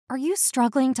Are you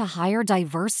struggling to hire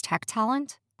diverse tech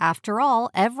talent? After all,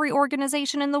 every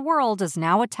organization in the world is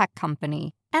now a tech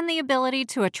company, and the ability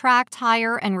to attract,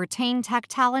 hire, and retain tech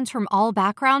talent from all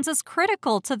backgrounds is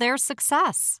critical to their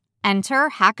success. Enter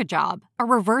HackaJob, a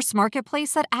reverse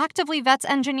marketplace that actively vets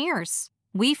engineers.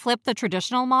 We flip the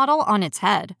traditional model on its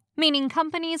head, meaning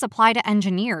companies apply to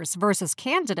engineers versus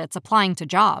candidates applying to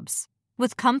jobs,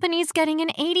 with companies getting an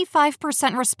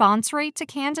 85% response rate to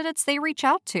candidates they reach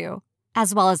out to,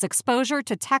 as well as exposure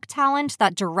to tech talent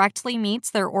that directly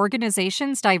meets their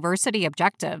organization's diversity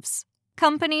objectives.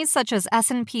 Companies such as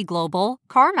S&P Global,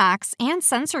 CarMax, and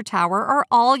Sensor Tower are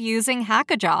all using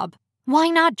HackaJob. Why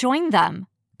not join them?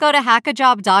 Go to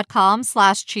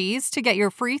hackajob.com/cheese to get your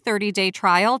free 30-day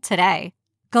trial today.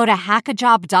 Go to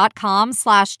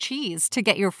hackajob.com/cheese to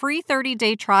get your free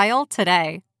 30-day trial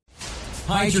today.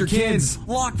 Hide your kids.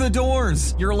 Lock the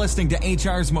doors. You're listening to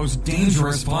HR's most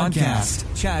dangerous podcast.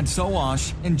 Chad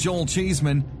Sowash and Joel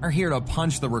Cheeseman are here to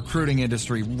punch the recruiting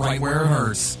industry right where it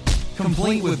hurts.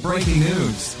 Complete with breaking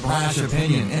news, brash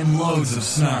opinion, and loads of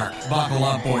snark. Buckle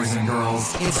up, boys and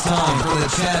girls. It's time for the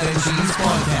Chad and Cheese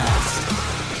Podcast.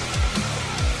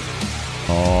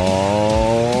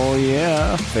 Oh,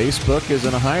 yeah. Facebook is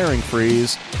in a hiring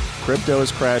freeze. Crypto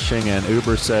is crashing, and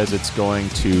Uber says it's going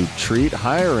to treat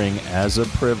hiring as a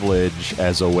privilege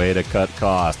as a way to cut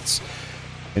costs.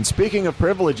 And speaking of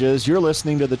privileges, you're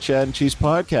listening to the Chad and Cheese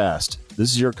Podcast.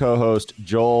 This is your co-host,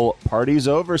 Joel. Party's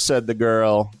over, said the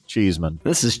girl, Cheeseman.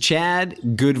 This is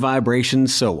Chad, good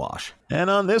vibrations, Sowash. And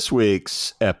on this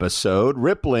week's episode,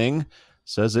 Rippling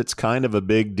says it's kind of a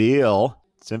big deal.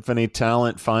 Symphony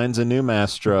Talent finds a new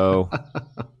maestro.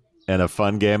 And a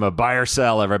fun game of buy or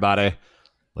sell, everybody.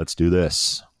 Let's do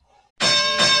this.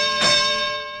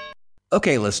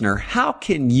 Okay, listener, how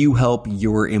can you help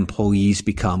your employees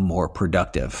become more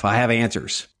productive? I have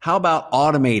answers. How about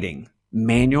automating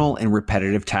manual and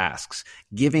repetitive tasks,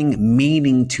 giving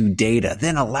meaning to data,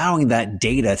 then allowing that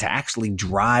data to actually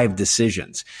drive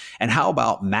decisions? And how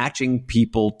about matching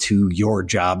people to your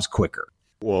jobs quicker?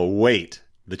 Well, wait.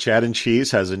 The Chad and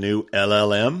Cheese has a new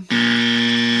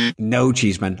LLM? No,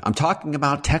 Cheeseman. I'm talking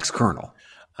about text kernel.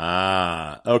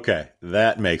 Ah, okay.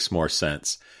 That makes more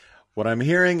sense. What I'm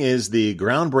hearing is the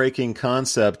groundbreaking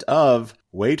concept of,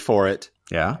 wait for it,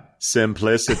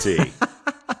 simplicity.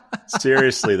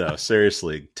 Seriously, though,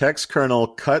 seriously. Text kernel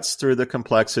cuts through the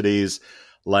complexities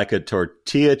like a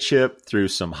tortilla chip through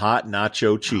some hot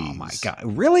nacho cheese. Oh, my God.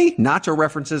 Really? Nacho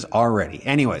references already.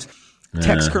 Anyways.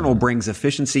 Text kernel brings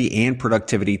efficiency and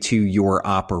productivity to your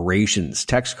operations.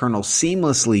 Text kernel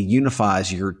seamlessly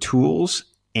unifies your tools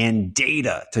and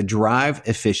data to drive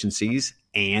efficiencies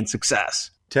and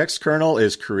success. Text kernel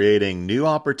is creating new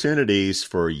opportunities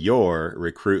for your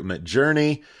recruitment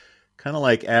journey, kind of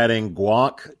like adding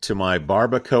guac to my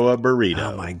barbacoa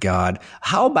burrito. Oh my God.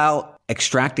 How about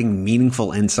extracting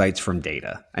meaningful insights from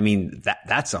data? I mean,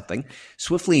 that's something.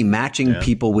 Swiftly matching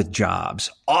people with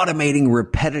jobs, automating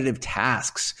repetitive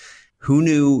tasks. Who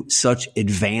knew such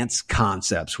advanced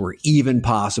concepts were even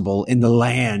possible in the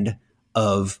land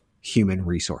of human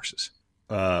resources?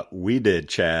 We did,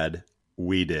 Chad.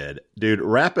 We did. Dude,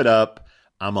 wrap it up.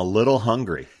 I'm a little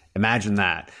hungry. Imagine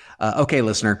that. Okay,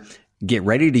 listener, get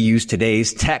ready to use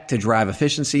today's tech to drive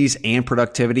efficiencies and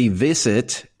productivity.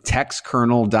 Visit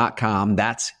textkernel.com.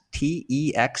 That's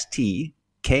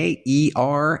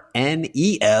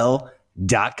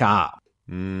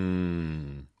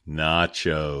TEXTKERNEL.com.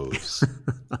 Nachos.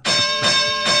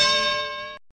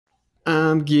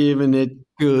 I'm giving it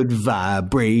good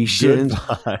vibrations.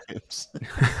 Good vibes.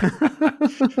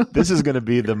 This is going to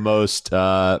be the most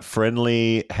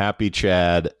friendly, happy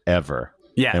Chad ever.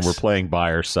 Yes. And we're playing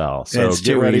buy or sell. So it's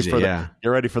get too ready easy, get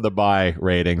ready for the buy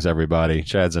ratings, everybody.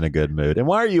 Chad's in a good mood. And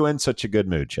why are you in such a good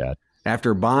mood, Chad?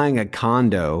 After buying a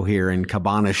condo here in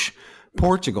Cabanas,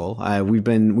 Portugal, we've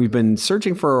been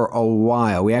searching for a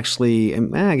while. We actually,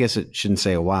 I guess it shouldn't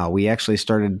say a while. We actually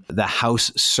started the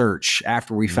house search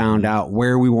after we found out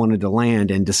where we wanted to land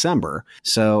in December.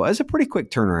 So it's a pretty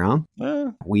quick turnaround.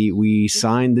 We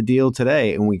signed the deal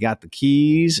today and we got the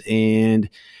keys, and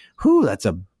that's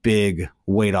a big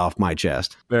weight off my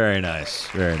chest. Very nice.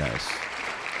 Very nice.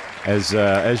 As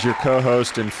your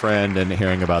co-host and friend and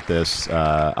hearing about this,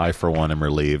 I, for one, am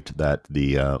relieved that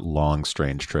the long,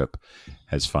 strange trip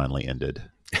has finally ended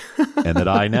and that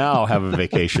I now have a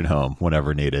vacation home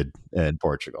whenever needed in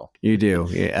Portugal. You do.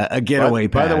 Yeah, a getaway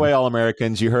pad. By the way, all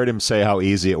Americans, you heard him say how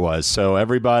easy it was. So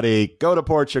everybody, go to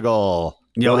Portugal.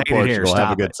 You'll go to Portugal. Stop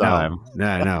have a good time.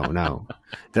 No.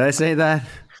 Did I say that?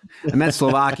 I meant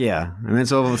Slovakia.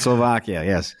 Slovakia.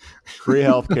 Yes. Free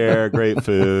healthcare, great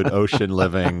food, ocean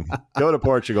living. Go to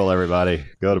Portugal, everybody.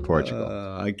 Go to Portugal.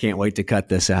 I can't wait to cut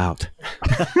this out.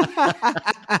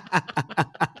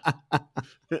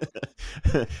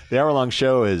 The hour-long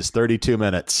show is 32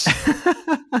 minutes.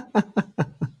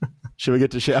 Should we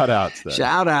get to shout-outs then?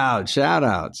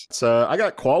 Shout-outs. So I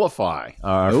got Qualify.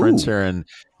 Our friends here in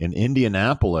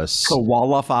Indianapolis.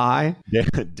 Qualify?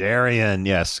 Darian,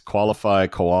 yes. Qualify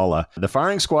Koala. The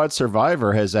Firing Squad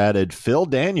Survivor has added Phil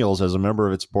Daniels as a member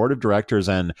of its board of directors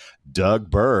and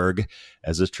Doug Berg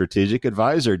as a strategic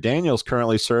advisor. Daniels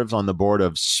currently serves on the board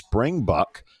of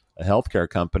Springbuck, a healthcare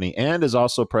company, and is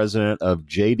also president of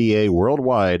JDA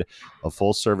Worldwide, a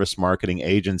full-service marketing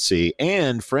agency.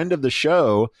 And friend of the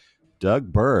show,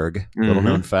 Doug Berg, little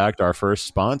known fact, our first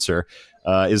sponsor,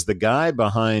 is the guy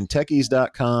behind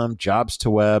techies.com,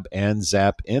 Jobs2Web, and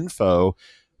Zap Info,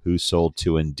 who sold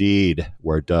to Indeed,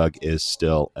 where Doug is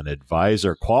still an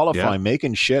advisor. Qualify,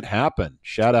 making shit happen.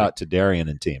 Shout out to Darian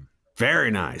and team.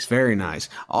 Very nice. Very nice.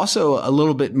 Also, a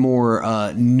little bit more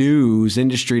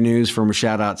industry news from a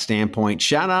shout out standpoint.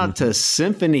 Shout out to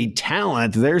Symphony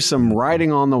Talent. There's some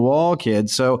writing on the wall,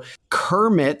 kids. So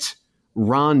Kermit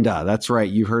Rhonda, that's right,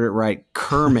 you heard it right.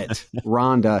 Kermit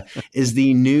Rhonda is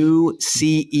the new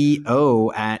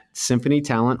CEO at Symphony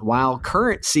Talent, while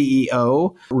current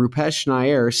CEO Rupesh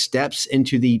Nair steps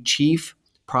into the Chief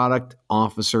Product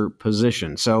Officer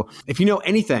position. So if you know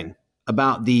anything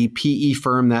about the PE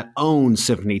firm that owns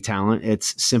Symphony Talent,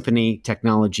 it's Symphony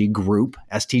Technology Group,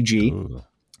 STG. Ooh.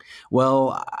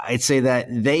 Well, I'd say that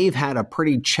they've had a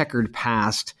pretty checkered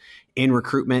past in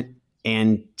recruitment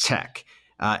and tech.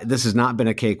 This has not been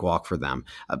a cakewalk for them.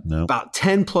 Nope. About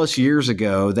 10 plus years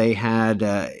ago, they had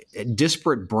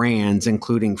disparate brands,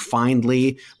 including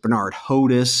Findlay, Bernard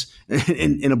Hodis,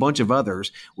 and a bunch of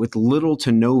others with little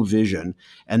to no vision.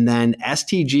 And then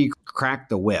STG cracked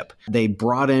the whip. They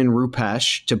brought in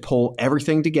Rupesh to pull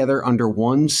everything together under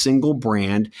one single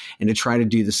brand and to try to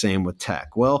do the same with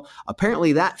tech. Well,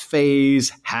 apparently that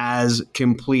phase has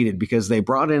completed because they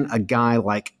brought in a guy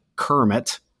like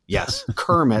Kermit. Yes,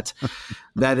 Kermit,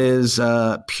 that is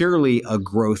purely a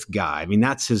growth guy. I mean,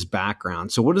 that's his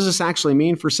background. So what does this actually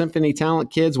mean for Symphony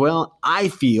Talent, kids? Well, I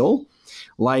feel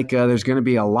like there's going to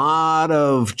be a lot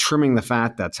of trimming the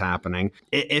fat that's happening,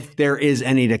 if there is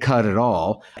any to cut at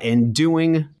all, and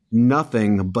doing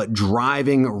nothing but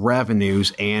driving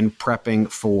revenues and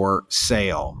prepping for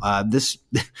sale. This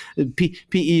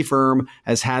PE firm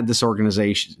has had these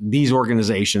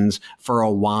organizations for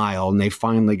a while, and they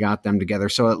finally got them together.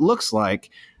 So it looks like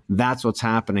that's what's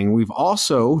happening. We've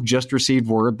also just received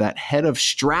word that head of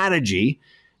strategy,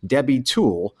 Debbie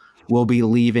Toole, will be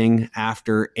leaving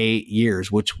after 8 years,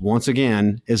 which once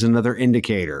again is another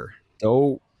indicator.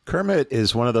 Oh, Kermit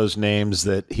is one of those names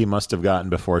that he must have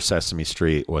gotten before Sesame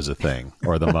Street was a thing,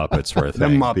 or the Muppets were a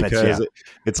thing. The Muppets, because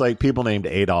it's like people named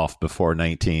Adolf before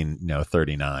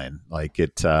 1939. Like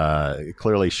it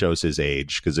clearly shows his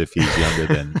age, because if he's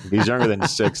younger than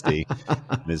 60,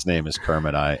 and his name is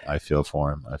Kermit, I feel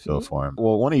for him.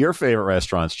 Well, one of your favorite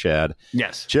restaurants, Chad.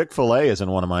 Yes, Chick-fil-A is in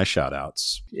one of my shout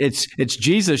outs. It's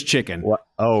Jesus Chicken. What?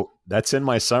 Oh, that's in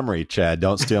my summary, Chad.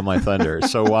 Don't steal my thunder.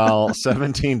 So while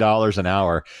 $17 an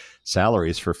hour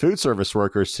salaries for food service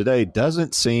workers today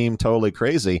doesn't seem totally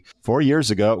crazy, 4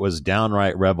 years ago it was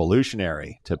downright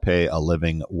revolutionary to pay a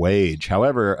living wage.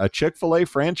 However, a Chick-fil-A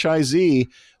franchisee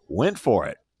went for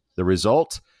it. The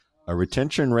result, a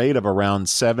retention rate of around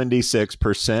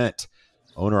 76%.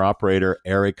 Owner-operator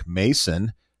Eric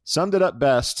Mason summed it up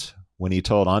best when he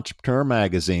told Entrepreneur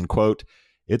Magazine, quote,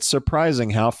 "It's surprising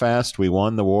how fast we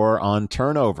won the war on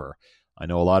turnover. I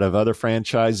know a lot of other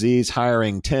franchisees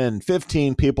hiring 10,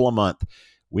 15 people a month.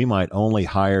 We might only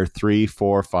hire 3,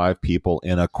 4, 5 people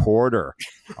in a quarter.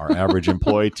 Our average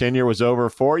employee tenure was over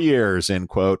 4 years," end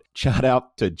quote. Shout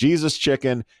out to Jesus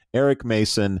Chicken, Eric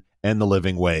Mason, and the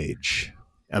living wage.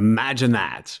 Imagine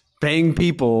that. Paying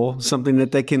people something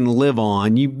that they can live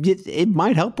on, it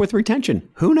might help with retention.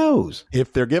 Who knows?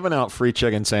 If they're giving out free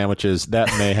chicken sandwiches,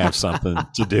 that may have something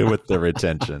to do with the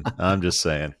retention. I'm just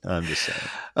saying.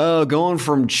 Oh, going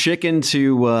from chicken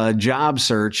to job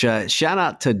search. Shout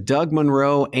out to Doug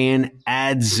Monroe and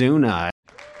Adzuna.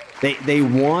 They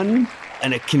won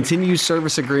a continued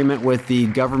service agreement with the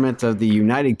government of the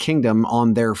United Kingdom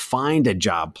on their Find a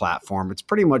Job platform. It's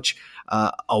pretty much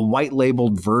a white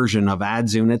labeled version of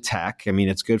Adzuna Tech. I mean,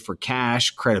 it's good for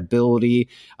cash, credibility.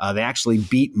 They actually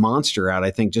beat Monster out,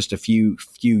 I think, just a few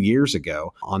years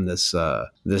ago on this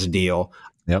deal.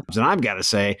 Yep. And I've got to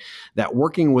say that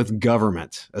working with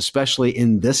government, especially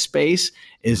in this space,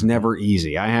 is never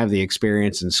easy. I have the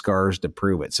experience and scars to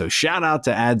prove it. So shout out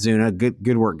to Adzuna.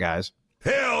 Good work, guys.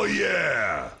 Hell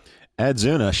yeah!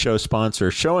 Adzuna, show sponsor,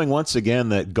 showing once again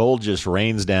that gold just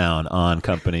rains down on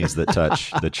companies that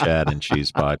touch the Chad and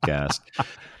Cheese podcast.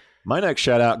 My next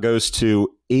shout out goes to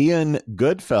Ian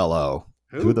Goodfellow.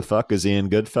 Who the fuck is Ian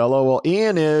Goodfellow? Well,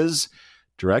 Ian is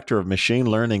director of machine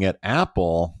learning at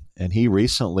Apple, and he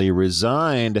recently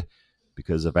resigned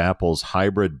because of Apple's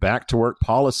hybrid back-to-work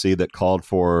policy that called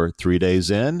for 3 days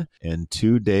in and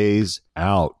 2 days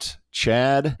out.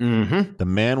 Chad, the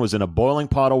man was in a boiling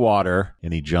pot of water,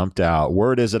 and he jumped out.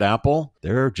 Word is at Apple,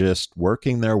 they're just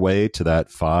working their way to that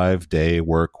 5-day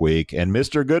work week. And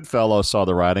Mr. Goodfellow saw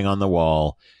the writing on the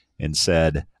wall and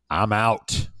said, I'm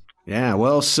out. Yeah,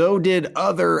 well, so did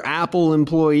other Apple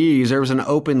employees. There was an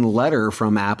open letter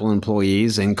from Apple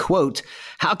employees and, quote,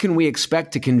 how can we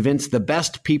expect to convince the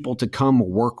best people to come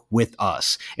work with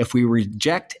us if we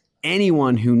reject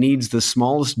anyone who needs the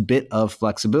smallest bit of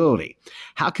flexibility?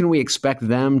 How can we expect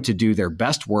them to do their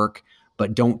best work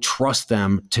but don't trust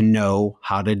them to know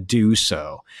how to do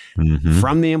so?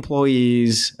 From the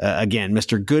employees, again,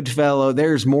 Mr. Goodfellow,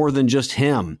 there's more than just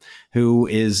him who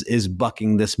is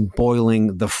bucking this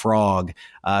boiling the frog.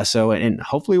 And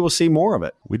hopefully we'll see more of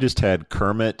it. We just had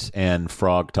Kermit and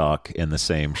Frog Talk in the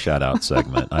same shout out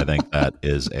segment. I think that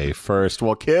is a first.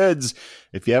 Well, kids,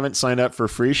 if you haven't signed up for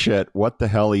free shit, what the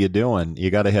hell are you doing? You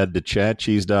got to head to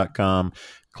chadcheese.com.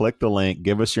 Click the link,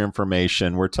 give us your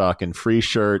information. We're talking free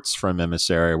shirts from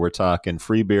Emissary. We're talking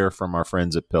free beer from our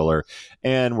friends at Pillar.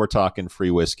 And we're talking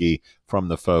free whiskey from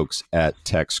the folks at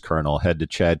Tex Kernel. Head to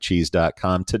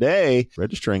chadcheese.com today.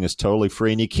 Registering is totally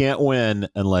free, and you can't win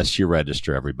unless you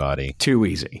register, everybody. Too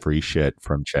easy. Free shit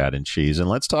from Chad and Cheese. And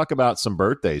let's talk about some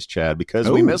birthdays, Chad,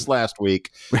 because we missed last week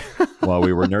while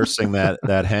we were nursing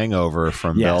that hangover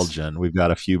from Belgium. We've got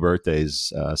a few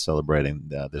birthdays celebrating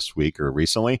this week or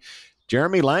recently.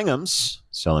 Jeremy Langham's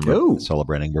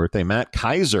celebrating birthday. Matt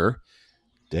Kaiser,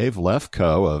 Dave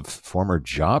Lefko of former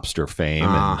Jobster fame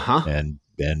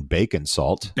and Bacon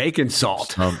Salt. Bacon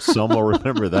Salt. Some will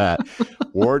remember that.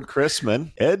 Ward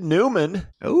Chrisman, Ed Newman,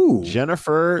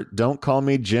 Jennifer, don't call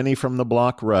me Jenny from the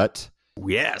Block Rut.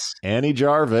 Yes. Annie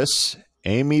Jarvis,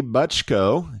 Amy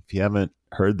Butchko. If you haven't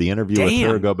heard the interview with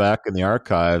her, go back in the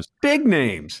archives. Big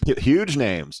names. Huge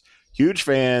names. Huge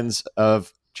fans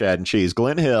of Chad and Cheese.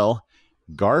 Glenn Hill,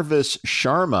 Garvis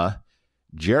Sharma,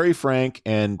 Jerry Frank,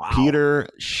 and Peter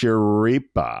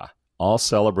Sharipa, all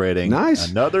celebrating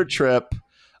another trip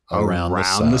around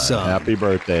the sun. Happy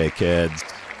birthday, kids.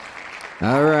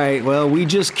 All right. Well, we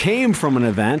just came from an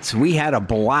event. We had a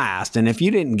blast. And if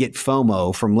you didn't get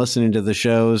FOMO from listening to the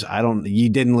shows, you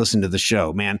didn't listen to the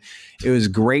show, man. It was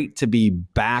great to be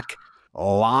back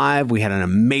live. We had an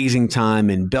amazing time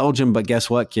in Belgium. But guess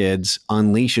what, kids?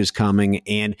 Unleash is coming.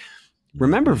 And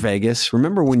remember Vegas?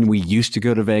 Remember when we used to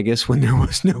go to Vegas when there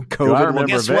was no COVID? I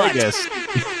remember Vegas.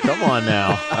 Come on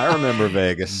now. I remember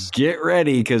Vegas. Get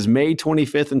ready, because May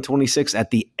 25th and 26th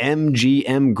at the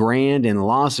MGM Grand in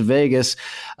Las Vegas,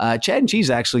 Chad and Cheese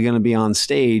actually going to be on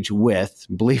stage with,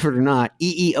 believe it or not,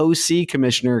 EEOC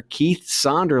Commissioner Keith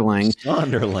Sonderling.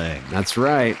 That's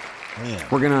right. Man.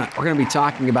 We're gonna be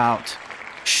talking about,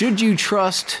 should you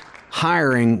trust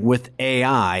hiring with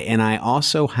AI? And I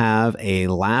also have a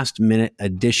last minute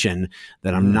addition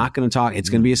that I'm not going to talk. It's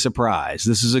going to be a surprise.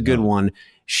 This is a good one.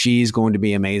 She's going to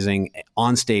be amazing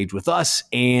on stage with us.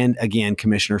 And again,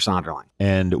 Commissioner Sonderling.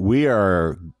 And we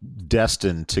are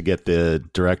destined to get the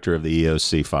director of the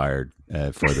EOC fired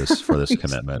for this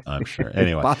commitment, I'm sure.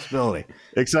 Anyway, possibility.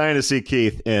 Exciting to see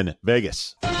Keith in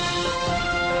Vegas.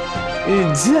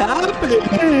 It's happening.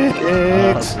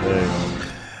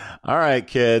 All right,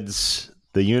 kids.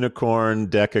 The unicorn,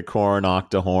 decacorn,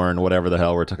 octahorn, whatever the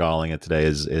hell we're calling it today,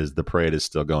 is the parade is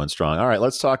still going strong. All right,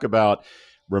 let's talk about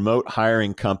remote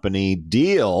hiring company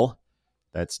Deel.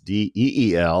 That's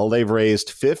Deel. They've raised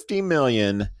 $50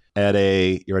 million at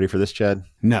you ready for this, Chad?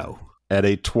 No. At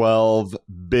a $12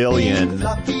 billion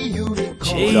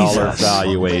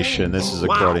valuation. This is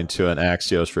according to an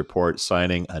Axios report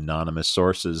citing anonymous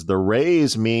sources. The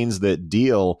raise means that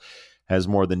Deel has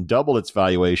more than doubled its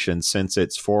valuation since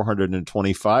its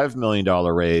 $425 million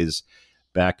raise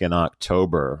back in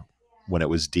October, when it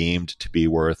was deemed to be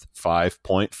worth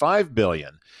 $5.5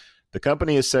 billion. The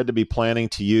company is said to be planning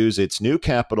to use its new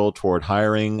capital toward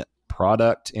hiring,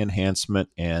 product enhancement,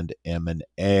 and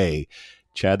M&A.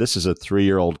 Chad, this is a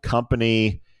 3-year-old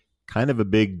company, kind of a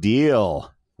big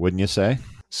deal, wouldn't you say?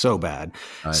 So bad.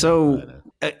 I So know.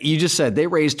 you just said they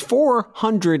raised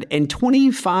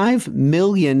 $425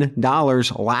 million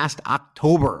last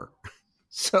October.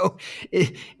 So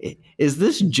is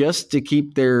this just to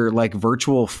keep their like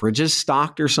virtual fridges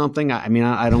stocked or something? I mean,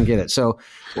 I don't get it. So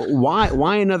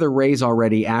why another raise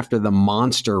already after the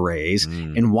monster raise,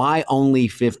 and why only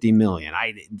 50 million?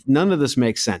 None of this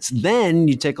makes sense. Then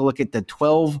you take a look at the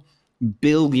 $12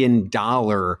 billion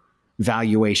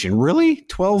valuation. Really?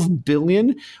 12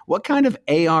 billion? What kind of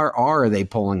ARR are they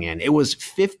pulling in? It was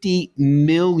 50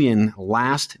 million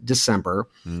last December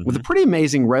with a pretty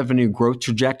amazing revenue growth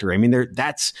trajectory. I mean,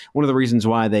 that's one of the reasons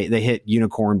why they hit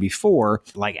unicorn before,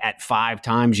 like at 5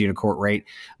 times unicorn rate,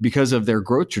 because of their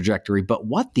growth trajectory. But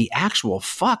what the actual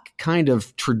fuck kind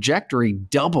of trajectory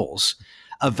doubles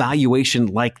a valuation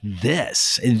like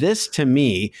this? This to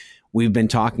me, we've been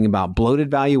talking about bloated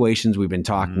valuations. We've been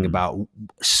talking about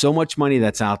so much money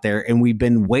that's out there, and we've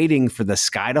been waiting for the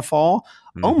sky to fall.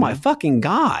 Oh my fucking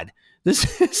God.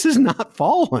 This is not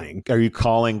falling. Are you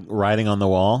calling writing on the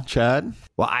wall, Chad?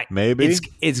 Well, maybe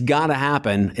it's got to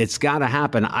happen. It's got to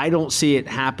happen. I don't see it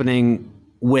happening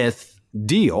with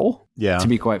Deel, to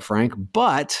be quite frank,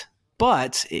 but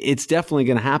it's definitely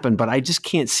going to happen. But I just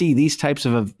can't see these types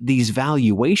of these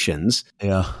valuations.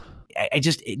 Yeah.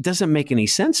 It doesn't make any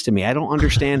sense to me. I don't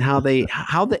understand how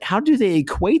do they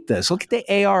equate this? Look at the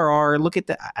ARR. Look at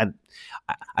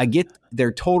I get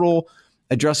their total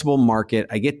addressable market.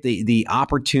 I get the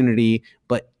opportunity,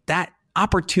 but that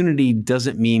opportunity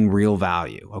doesn't mean real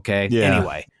value. Okay. Yeah.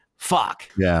 Anyway, fuck.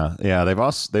 Yeah.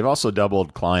 They've also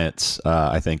doubled clients.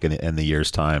 I think in the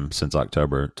year's time since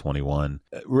October 21.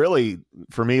 Really,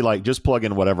 for me, like just plug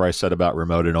in whatever I said about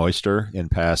Remote and Oyster in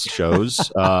past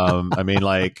shows. I mean,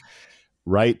 like.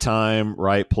 Right time,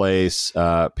 right place.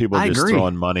 People just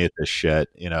throwing money at this shit.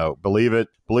 Believe it.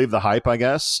 Believe the hype, I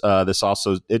guess.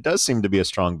 It does seem to be a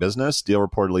strong business. Deel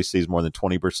reportedly sees more than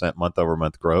 20%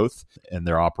 month-over-month growth, and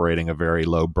they're operating a very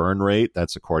low burn rate.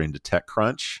 That's according to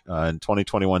TechCrunch. In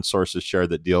 2021, sources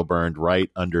shared that Deel burned right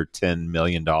under $10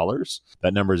 million.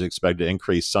 That number is expected to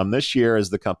increase some this year as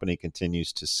the company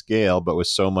continues to scale, but with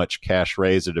so much cash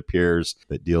raised, it appears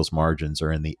that Deel's margins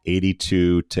are in the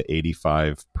 82 to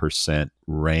 85%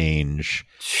 range.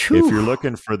 If you're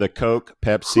looking for the Coke,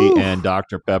 Pepsi, and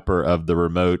Dr. Pepper of the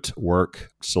remote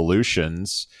work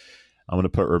solutions, I'm going to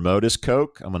put Remote as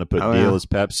Coke, I'm going to put Deel as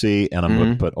Pepsi, and I'm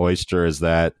going to put Oyster as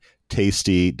that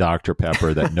tasty Dr.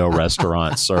 Pepper that no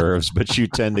restaurant serves, but you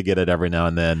tend to get it every now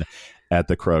and then at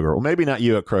the Kroger. Well, maybe not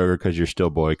you at Kroger because you're still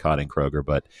boycotting Kroger,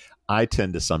 but I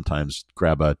tend to sometimes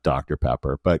grab a Dr.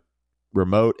 Pepper. But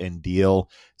Remote and Deel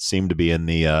seem to be in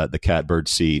the catbird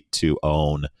seat to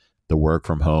own the work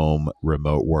from home,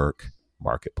 remote work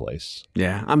marketplace.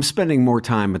 Yeah, I'm spending more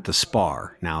time at the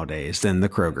Spar nowadays than the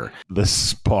Kroger. The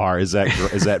Spar, is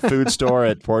that food store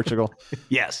at Portugal?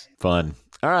 Yes. Fun.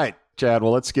 All right, Chad.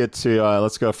 Well, let's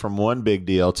go from one big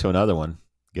deal to another one.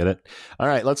 Get it? All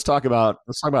right, let's talk about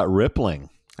Rippling.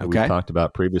 Okay. We talked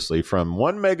about previously, from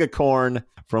one mega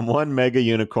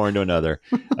unicorn to another.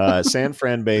 San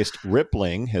Fran-based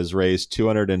Rippling has raised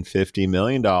 $250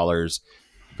 million,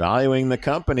 valuing the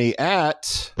company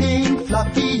at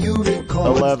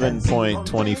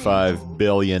 $11.25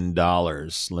 billion.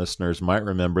 Listeners might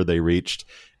remember they reached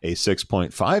a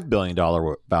 $6.5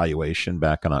 billion valuation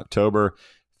back in October.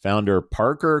 Founder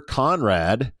Parker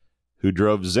Conrad, who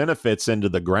drove Zenefits into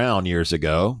the ground years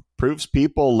ago, proves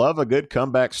people love a good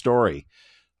comeback story.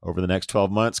 Over the next 12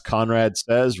 months, Conrad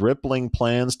says Rippling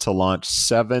plans to launch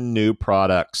 7 new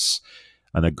products.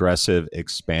 An aggressive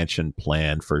expansion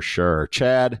plan for sure.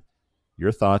 Chad,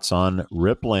 your thoughts on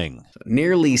Rippling?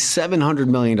 Nearly $700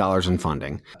 million in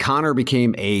funding. Connor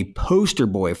became a poster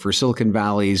boy for Silicon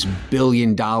Valley's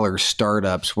billion-dollar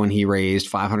startups when he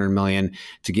raised $500 million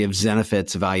to give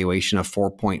Zenefits a valuation of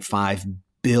 $4.5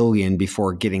 billion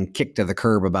before getting kicked to the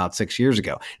curb about 6 years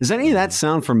ago. Does any of that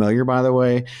sound familiar, by the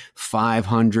way?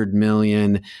 500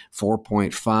 million,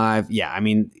 4.5. Yeah, I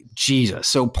mean, Jesus.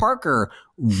 So Parker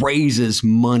raises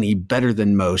money better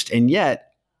than most, and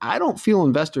yet I don't feel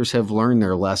investors have learned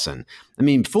their lesson. I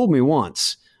mean, fool me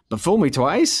once, but fool me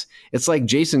twice. It's like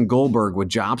Jason Goldberg with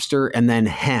Jobster and then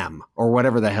Hem, or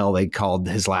whatever the hell they called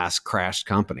his last crashed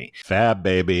company. Fab,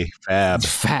 baby.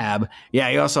 Fab. Yeah,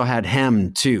 he also had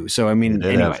Hem too. So, I mean,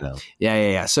 anyway.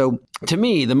 Yeah. So, to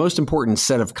me, the most important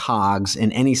set of cogs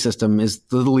in any system is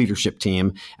the leadership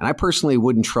team. And I personally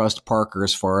wouldn't trust Parker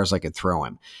as far as I could throw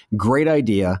him. Great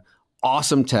idea.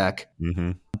 Awesome tech.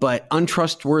 Mm-hmm. But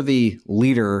untrustworthy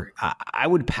leader, I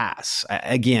would pass.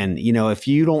 Again, if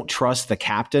you don't trust the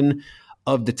captain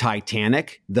of the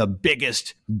Titanic, the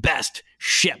biggest, best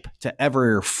ship to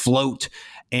ever float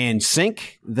and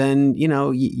sink, then,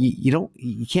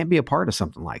 you can't be a part of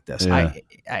something like this. Yeah.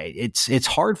 It's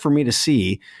hard for me to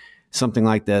see something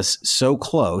like this so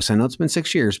close. I know it's been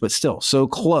 6 years, but still so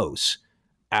close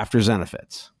after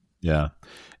Zenefits. Yeah.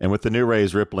 And with the new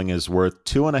raise, Rippling is worth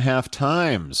 2.5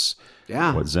 times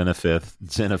what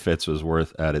Zenefits was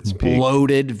worth at its peak.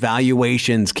 Bloated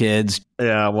valuations, kids.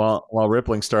 Yeah, while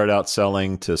Rippling started out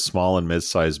selling to small and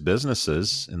mid-sized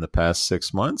businesses in the past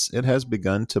 6 months, it has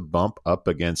begun to bump up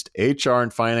against HR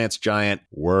and finance giant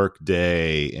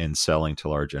Workday in selling to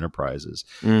large enterprises.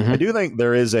 I do think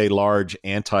there is a large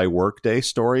anti-Workday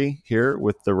story here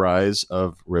with the rise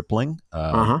of Rippling.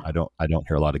 I don't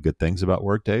hear a lot of good things about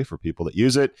Workday for people that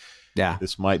use it. Yeah,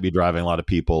 this might be driving a lot of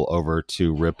people over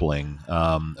to Rippling.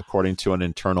 According to an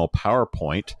internal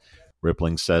PowerPoint,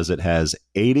 Rippling says it has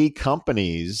 80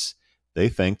 companies they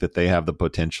think that they have the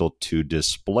potential to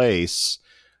displace.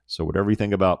 So whatever you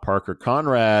think about Parker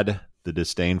Conrad, the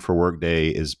disdain for Workday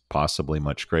is possibly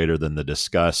much greater than the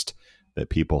disgust that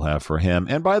people have for him.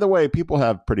 And by the way, people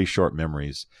have pretty short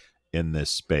memories in this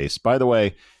space. By the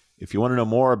way, if you want to know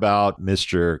more about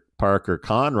Mr. Parker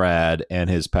Conrad and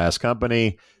his past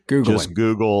company, just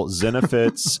Google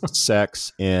Zenefits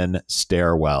sex in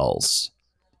stairwells,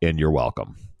 and you're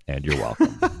welcome.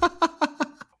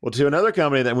 Well, to another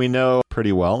company that we know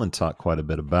pretty well and talk quite a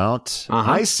bit about,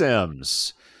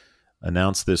 iCIMS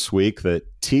announced this week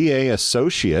that TA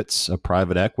Associates, a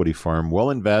private equity firm, will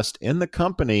invest in the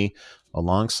company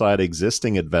alongside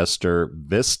existing investor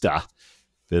Vista.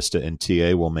 Vista and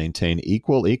TA will maintain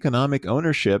equal economic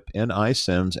ownership in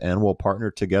iCIMS and will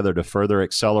partner together to further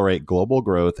accelerate global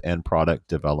growth and product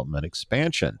development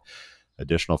expansion.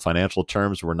 Additional financial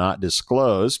terms were not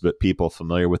disclosed, but people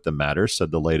familiar with the matter said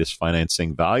the latest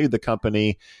financing valued the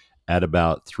company at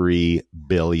about $3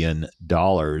 billion,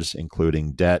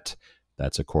 including debt.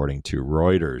 That's according to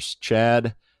Reuters.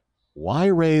 Chad, why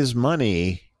raise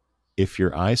money if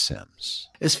you're iCIMS?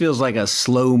 This feels like a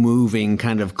slow-moving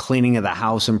kind of cleaning of the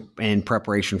house in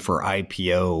preparation for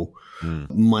IPO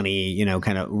money,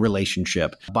 kind of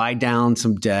relationship. Buy down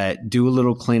some debt, do a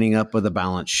little cleaning up of the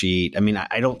balance sheet. I mean,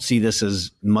 I don't see this as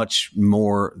much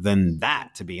more than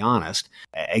that, to be honest.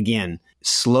 Again,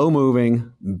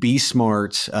 slow-moving, be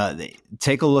smart.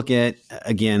 Take a look at,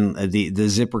 again, the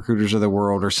ZipRecruiters of the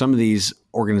world or some of these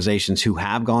organizations who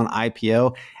have gone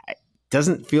IPO.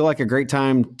 Doesn't feel like a great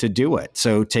time to do it.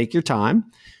 So take your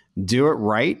time, do it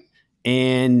right,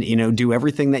 and do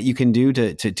everything that you can do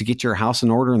to get your house in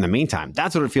order in the meantime.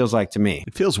 That's what it feels like to me.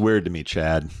 It feels weird to me,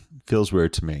 Chad. It feels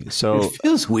weird to me. So it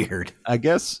feels weird. I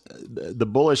guess the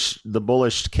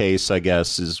bullish case, I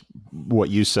guess, is what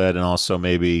you said, and also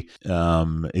maybe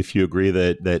if you agree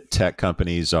that tech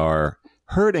companies are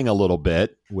hurting a little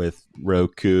bit with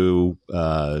Roku,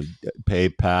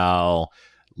 PayPal,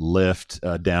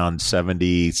 Lyft down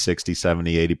 70, 60,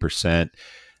 70, 80%,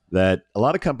 that a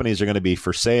lot of companies are going to be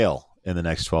for sale in the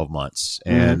next 12 months.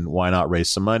 And why not raise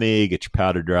some money, get your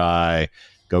powder dry,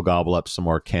 go gobble up some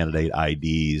more candidate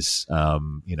IDs,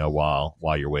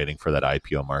 while you're waiting for that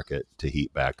IPO market to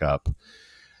heat back up.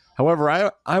 However,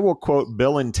 I will quote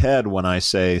Bill and Ted when I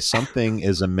say something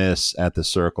is amiss at the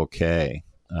Circle K.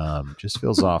 Just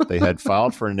feels off. They had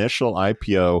filed for initial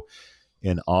IPO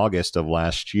in August of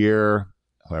last year.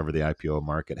 However, the IPO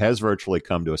market has virtually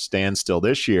come to a standstill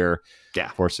this year,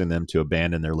 forcing them to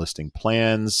abandon their listing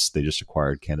plans. They just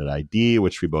acquired Candidate ID,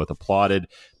 which we both applauded.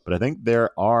 But I think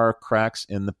there are cracks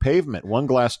in the pavement. One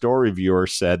Glassdoor reviewer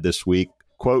said this week,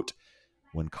 quote,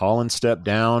 "When Colin stepped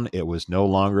down, it was no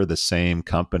longer the same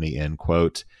company," end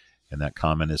quote. And that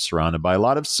comment is surrounded by a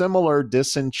lot of similar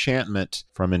disenchantment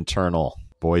from internal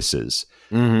voices.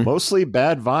 Mostly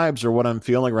bad vibes are what I'm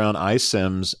feeling around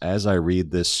iCIMS as I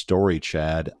read this story,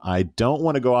 Chad. I don't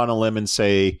want to go out on a limb and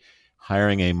say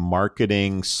hiring a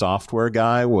marketing software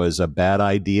guy was a bad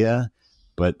idea,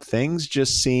 but things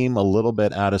just seem a little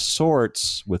bit out of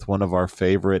sorts with one of our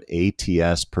favorite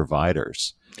ATS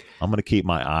providers. I'm going to keep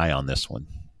my eye on this one.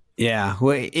 Yeah,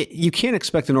 well, you can't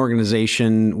expect an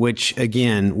organization which,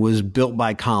 again, was built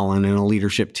by Colin and a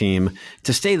leadership team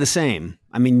to stay the same.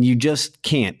 I mean, you just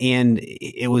can't. And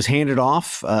it was handed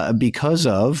off because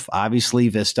of, obviously,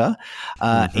 Vista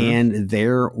and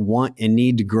their want and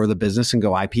need to grow the business and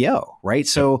go IPO, right?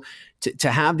 So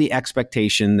to have the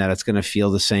expectation that it's going to feel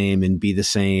the same and be the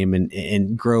same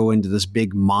and grow into this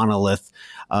big monolith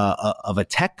of a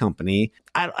tech company,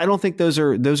 I don't think those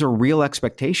are real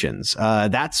expectations.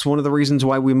 That's one of the reasons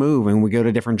why we move and we go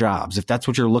to different jobs. If that's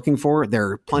what you're looking for, there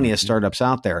are plenty of startups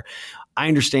out there. I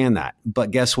understand that.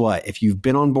 But guess what? If you've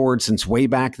been on board since way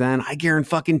back then, I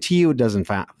guarantee you it doesn't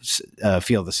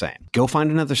feel the same. Go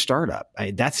find another startup.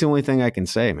 That's the only thing I can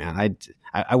say, man.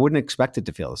 I wouldn't expect it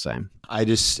to feel the same.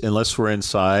 Unless we're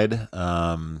inside,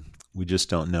 we just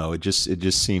don't know. It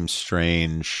just seems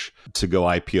strange to go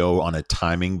IPO on a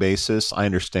timing basis. I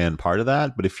understand part of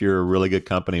that, but if you're a really good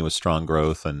company with strong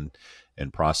growth and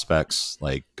prospects,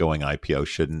 like going IPO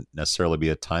shouldn't necessarily be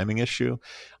a timing issue.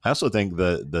 I also think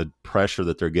the pressure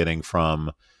that they're getting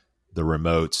from the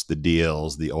remotes, the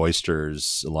Deels, the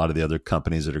Oysters, a lot of the other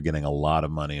companies that are getting a lot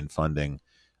of money and funding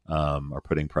are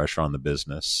putting pressure on the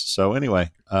business. So anyway,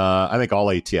 I think all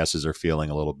ATSs are feeling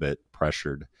a little bit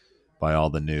pressured by all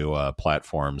the new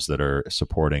platforms that are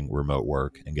supporting remote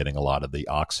work and getting a lot of the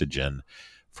oxygen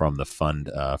from the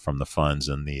funds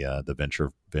and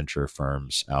the venture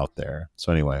firms out there.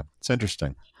 So anyway, it's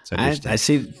interesting. I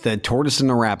see the tortoise and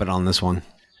the rabbit on this one.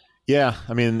 Yeah,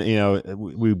 I mean,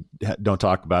 we don't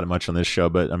talk about it much on this show,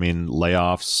 but I mean,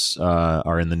 layoffs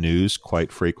are in the news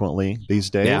quite frequently these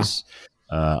days.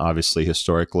 Yeah. Obviously,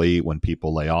 historically, when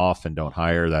people lay off and don't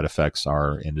hire, that affects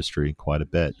our industry quite a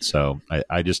bit. So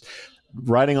I just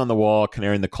writing on the wall,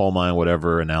 canary in the coal mine,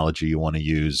 whatever analogy you want to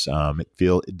use.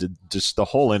 Just the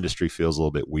whole industry feels a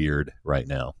little bit weird right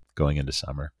now going into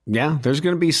summer. Yeah, there's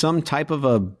going to be some type of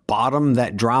a bottom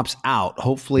that drops out.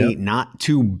 Hopefully not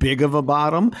too big of a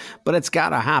bottom, but it's got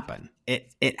to happen.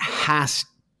 It has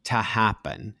to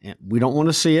happen. We don't want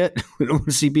to see it. We don't want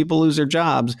to see people lose their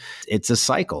jobs. It's a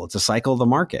cycle. It's a cycle of the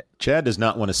market. Chad does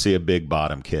not want to see a big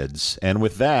bottom, kids. And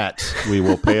with that, we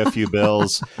will pay a few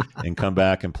bills and come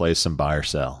back and play some buy or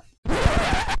sell.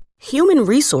 Human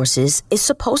resources is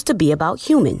supposed to be about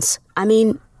humans. I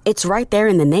mean, it's right there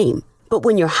in the name. But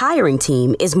when your hiring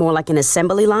team is more like an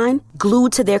assembly line,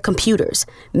 glued to their computers,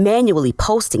 manually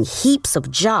posting heaps of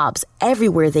jobs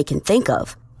everywhere they can think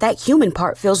of, that human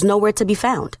part feels nowhere to be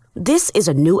found. This is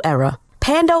a new era.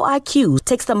 Pando IQ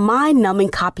takes the mind-numbing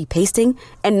copy-pasting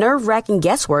and nerve-wracking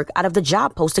guesswork out of the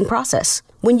job posting process.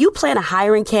 When you plan a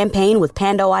hiring campaign with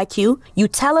Pando IQ, you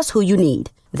tell us who you need.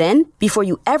 Then, before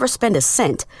you ever spend a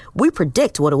cent, we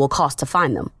predict what it will cost to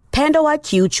find them. Pando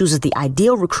IQ chooses the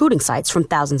ideal recruiting sites from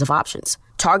thousands of options,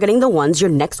 targeting the ones your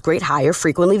next great hire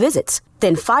frequently visits,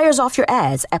 then fires off your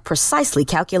ads at precisely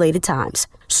calculated times,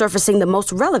 surfacing the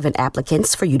most relevant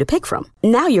applicants for you to pick from.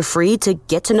 Now you're free to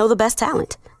get to know the best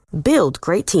talent, build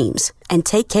great teams, and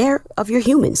take care of your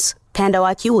humans. Pando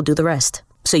IQ will do the rest,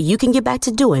 so you can get back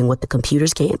to doing what the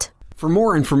computers can't. For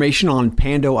more information on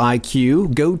Pando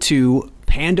IQ, go to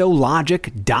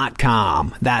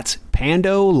pandologic.com. That's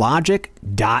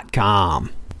pandologic.com.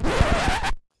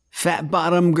 Fat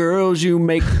bottom girls, you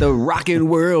make the rockin'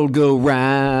 world go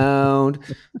round.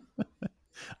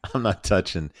 I'm not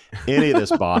touching any of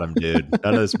this bottom, dude.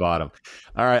 None of this bottom.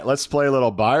 All right, let's play a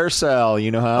little buy or sell.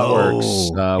 You know how it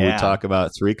works. We talk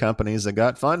about 3 companies that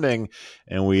got funding,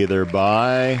 and we either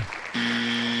buy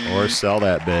or sell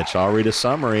that bitch. I'll read a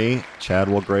summary. Chad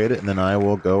will grade it, and then I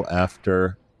will go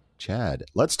after Chad.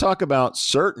 Let's talk about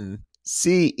Certain,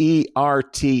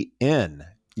 CERTN.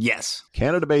 Yes.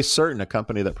 Canada-based Certain, a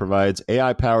company that provides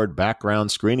AI-powered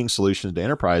background screening solutions to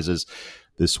enterprises,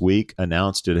 this week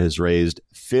announced it has raised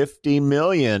 $50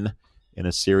 million in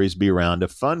a Series B round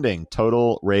of funding.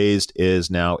 Total raised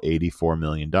is now $84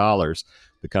 million.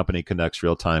 The company conducts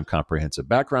real-time comprehensive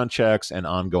background checks and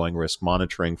ongoing risk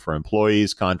monitoring for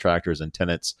employees, contractors, and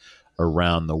tenants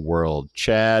around the world.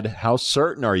 Chad, how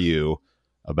certain are you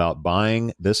about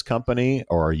buying this company,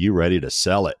 or are you ready to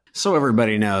sell it? So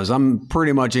everybody knows I'm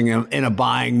pretty much in a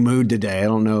buying mood today. I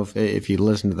don't know if you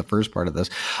listened to the first part of this.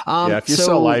 If you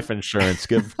sell life insurance,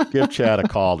 give Chad a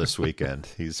call this weekend.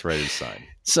 He's ready to sign.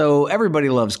 So everybody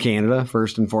loves Canada,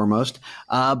 first and foremost.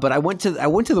 But I went to the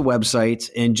website,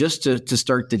 and just to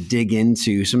start to dig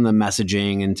into some of the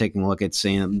messaging and taking a look at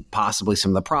seeing possibly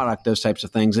some of the product, those types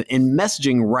of things, and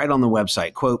messaging right on the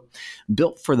website, quote,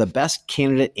 built for the best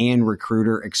candidate and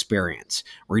recruiter experience.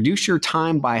 Reduce your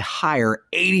time by hire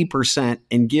 80%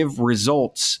 and get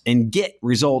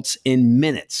results in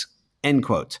minutes, end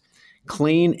quote.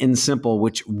 Clean and simple,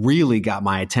 which really got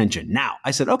my attention. Now,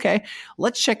 I said, okay,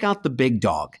 let's check out the big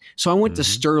dog. So I went to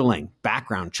Sterling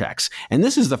background checks. And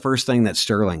this is the first thing that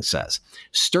Sterling says.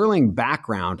 Sterling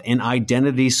background and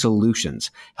identity solutions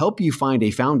help you find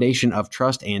a foundation of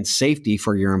trust and safety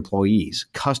for your employees,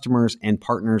 customers, and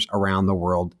partners around the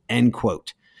world, end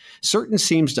quote. Certain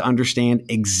seems to understand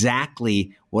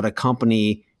exactly what a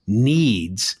company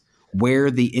needs,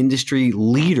 where the industry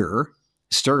leader,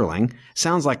 Sterling,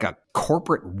 sounds like a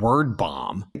corporate word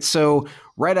bomb. So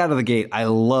right out of the gate, I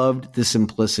loved the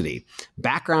simplicity.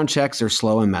 Background checks are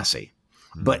slow and messy.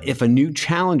 But if a new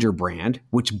challenger brand,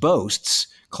 which boasts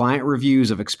client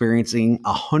reviews of experiencing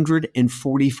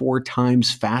 144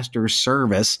 times faster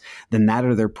service than that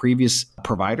of their previous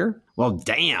provider, well,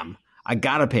 damn, I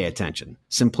gotta pay attention.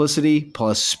 Simplicity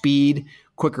plus speed,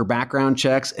 quicker background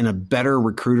checks, and a better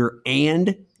recruiter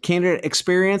and candidate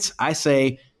experience. I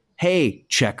say, hey,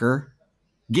 checker,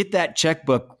 get that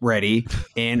checkbook ready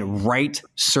and write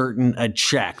certain a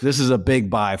check. This is a big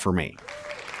buy for me.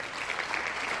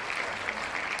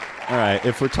 All right.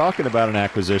 If we're talking about an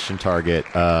acquisition target,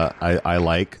 I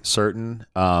like certain,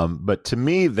 but to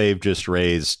me, they've just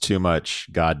raised too much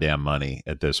goddamn money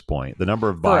at this point. The number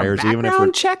of buyers, even if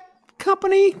we're check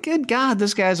company, good God,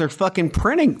 these guys are fucking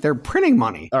printing. They're printing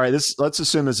money. All right. Let's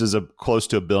assume this is a close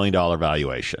to $1 billion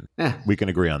valuation. We can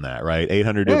agree on that, right?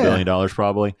 $800 to $1 billion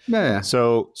probably. Yeah.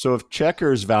 So if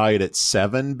Checker's valued at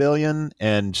 $7 billion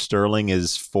and Sterling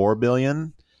is $4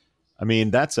 billion. I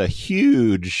mean, that's a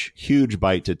huge, huge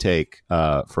bite to take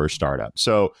for a startup.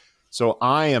 So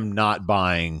I am not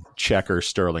buying Checker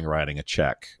Sterling writing a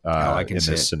check in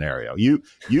this scenario.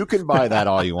 You can buy that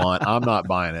all you want. I'm not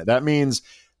buying it. That means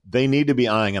they need to be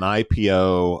eyeing an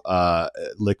IPO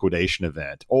liquidation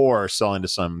event or selling to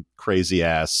some crazy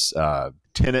ass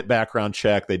tenant background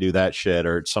check. They do that shit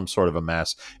or some sort of a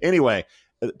mess. Anyway,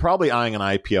 probably eyeing an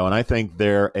IPO, and I think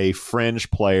they're a fringe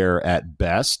player at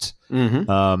best.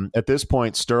 At this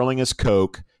point, Sterling is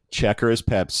Coke, Checker is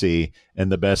Pepsi,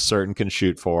 and the best Certain can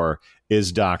shoot for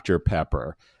is Dr.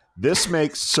 Pepper. This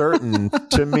makes Certain,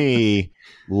 to me,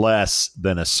 less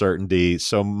than a certainty.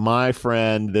 So, my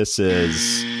friend, this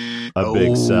is a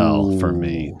big sell for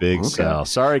me. Big sell.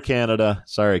 Sorry, Canada.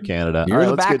 You're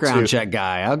the background check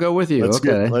guy. I'll go with you. You'll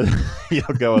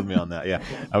go with me on that. Yeah.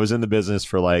 I was in the business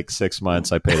for like 6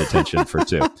 months. I paid attention for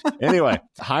 2. Anyway,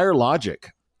 Higher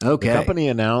Logic. Okay. The company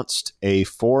announced a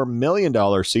 $4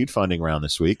 million seed funding round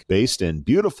this week based in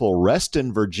beautiful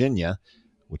Reston, Virginia,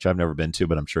 which I've never been to,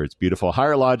 but I'm sure it's beautiful.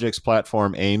 Higher Logic's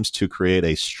platform aims to create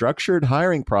a structured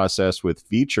hiring process with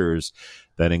features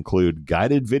that include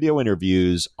guided video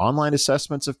interviews, online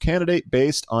assessments of candidate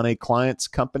based on a client's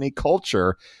company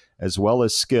culture, as well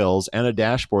as skills, and a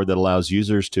dashboard that allows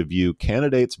users to view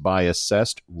candidates by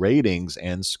assessed ratings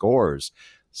and scores.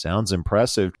 Sounds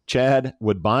impressive. Chad,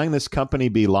 would buying this company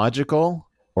be logical,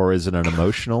 or is it an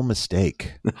emotional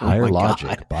mistake? Higher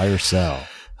Logic, buy or sell?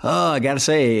 Oh, I got to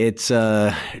say, it's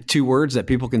 2 words that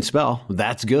people can spell.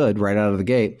 That's good right out of the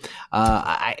gate.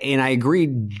 I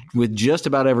agree with just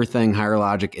about everything Higher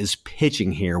Logic is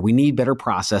pitching here. We need better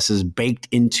processes baked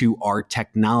into our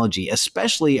technology,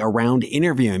 especially around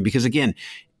interviewing, because again,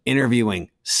 interviewing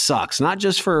sucks, not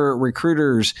just for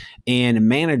recruiters and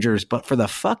managers, but for the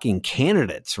fucking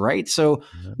candidates, right? So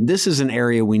this is an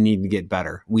area we need to get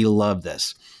better. We love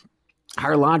this.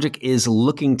 Higher Logic is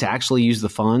looking to actually use the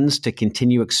funds to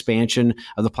continue expansion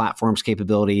of the platform's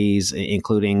capabilities,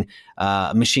 including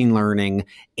machine learning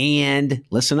and,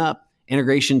 listen up,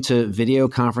 integration to video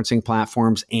conferencing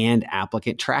platforms and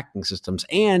applicant tracking systems,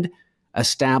 and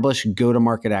establish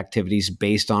go-to-market activities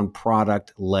based on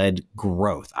product-led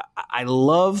growth. I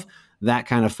love that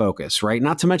kind of focus, right?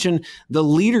 Not to mention the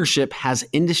leadership has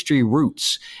industry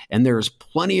roots, and there's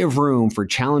plenty of room for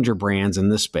challenger brands in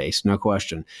this space, no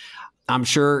question. I'm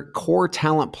sure core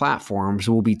talent platforms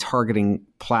will be targeting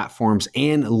platforms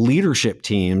and leadership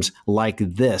teams like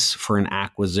this for an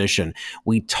acquisition.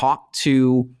 We talked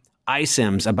to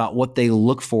iCIMS about what they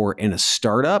look for in a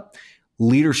startup.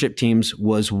 Leadership teams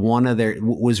was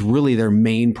really their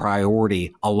main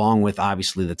priority, along with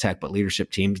obviously the tech, but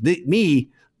leadership teams.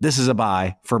 This is a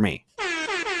buy for me.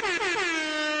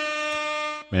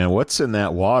 Man, what's in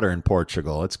that water in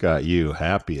Portugal? It's got you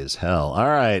happy as hell. All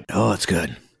right. Oh, it's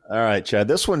good. All right, Chad,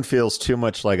 this one feels too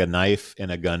much like a knife in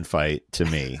a gunfight to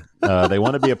me. They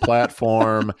want to be a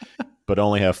platform, but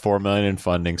only have $4 million in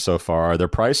funding so far. Their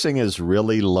pricing is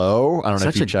really low. I don't know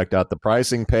if you checked out the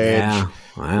pricing page,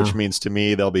 which means to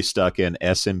me they'll be stuck in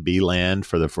SMB land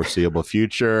for the foreseeable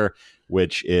future,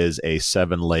 which is a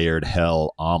 7-layered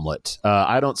hell omelet.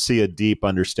 I don't see a deep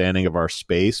understanding of our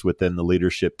space within the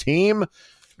leadership team.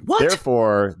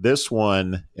 Therefore, this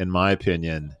one, in my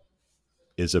opinion,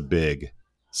 is a big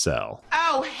sell.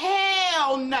 Oh,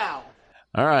 hell no.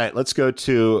 All right, let's go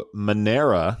to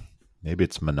Monera. Maybe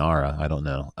it's Monara. I don't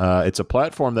know. It's a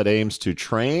platform that aims to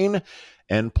train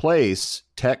and place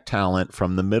tech talent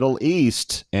from the Middle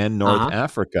East and North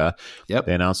Africa.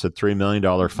 They announced a $3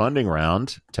 million funding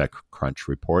round, TechCrunch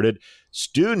reported.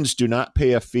 Students do not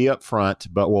pay a fee up front,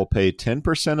 but will pay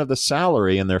 10% of the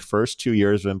salary in their first 2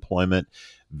 years of employment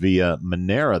via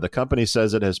Monera. The company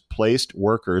says it has placed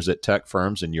workers at tech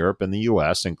firms in Europe and the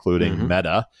U.S., including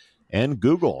Meta and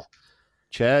Google.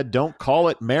 Chad, don't call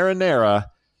it marinara.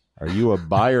 Are you a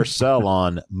buy or sell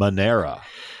on Monera?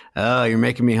 Oh, you're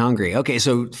making me hungry. Okay,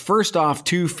 so first off,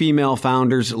 2 female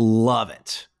founders, love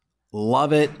it.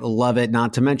 Love it, love it.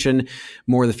 Not to mention,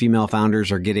 more of the female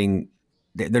founders are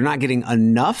they're not getting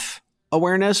enough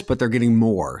awareness, but they're getting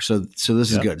more. So this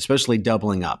is good, especially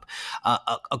doubling up.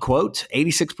 A quote,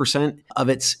 86% of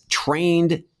its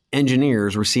trained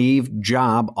engineers receive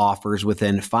job offers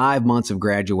within 5 months of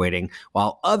graduating,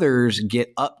 while others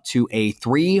get up to a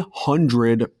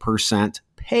 300%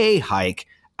 pay hike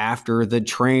after the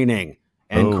training,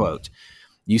 end quote.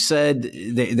 You said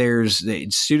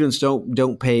students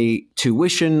don't pay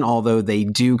tuition, although they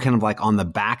do kind of like on the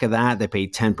back of that. They pay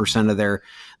 10% of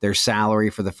their salary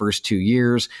for the first 2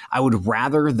 years. I would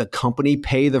rather the company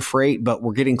pay the freight, but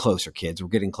we're getting closer, kids. We're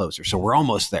getting closer. So we're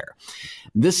almost there.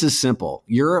 This is simple.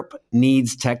 Europe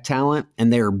needs tech talent,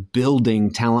 and they're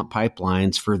building talent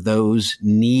pipelines for those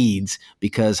needs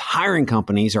because hiring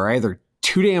companies are either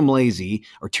too damn lazy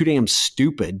or too damn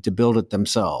stupid to build it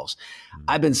themselves.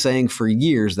 I've been saying for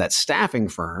years that staffing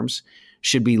firms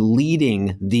should be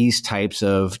leading these types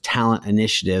of talent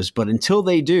initiatives, but until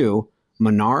they do,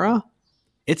 Monera,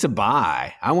 it's a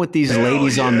buy. I want these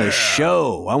ladies on the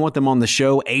show. I want them on the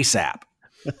show ASAP.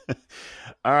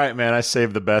 All right, man, I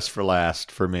saved the best for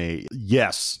last for me.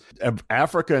 Yes,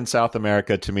 Africa and South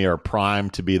America to me are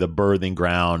primed to be the birthing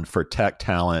ground for tech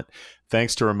talent.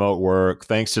 Thanks to remote work,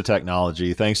 thanks to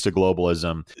technology, thanks to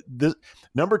globalism.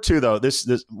 Number 2, though, this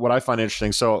what I find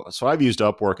interesting. So I've used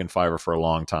Upwork and Fiverr for a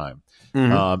long time,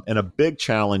 and a big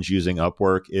challenge using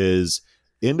Upwork is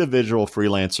individual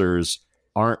freelancers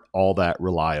aren't all that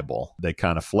reliable. They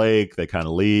kind of flake, they kind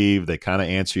of leave, they kind of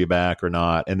answer you back or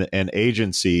not, and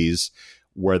agencies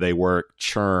where they work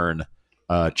churn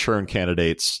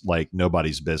candidates like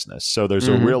nobody's business. So there's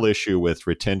a real issue with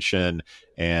retention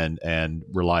and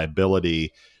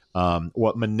reliability.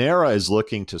 What Monera is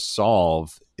looking to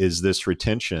solve is this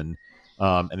retention,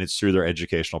 and it's through their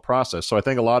educational process. So I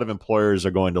think a lot of employers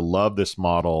are going to love this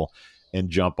model and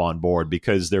jump on board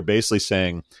because they're basically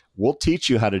saying, we'll teach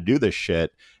you how to do this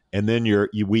shit, and then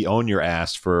we own your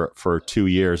ass for 2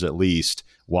 years at least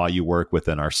while you work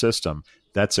within our system.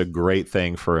 That's a great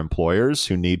thing for employers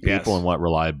who need people and want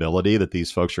reliability that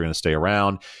these folks are going to stay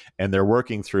around. And they're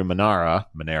working through Monera,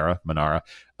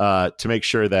 to make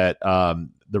sure that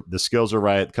the skills are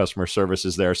right, customer service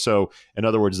is there. So in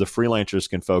other words, the freelancers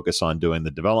can focus on doing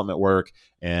the development work,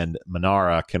 and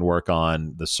Monera can work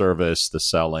on the service, the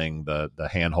selling, the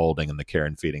hand-holding, and the care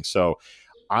and feeding. So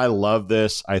I love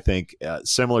this. I think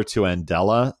similar to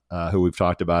Andela, who we've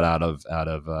talked about out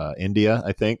of India,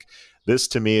 I think. This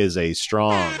to me is a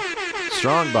strong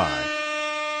buy.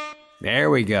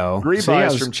 There we go. 3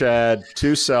 buys from Chad,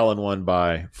 2 sell, and 1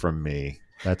 buy from me.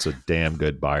 That's a damn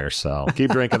good buy or sell.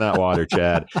 Keep drinking that water,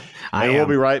 Chad. We'll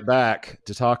be right back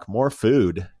to talk more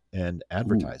food and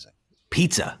advertising.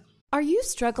 Pizza. Are you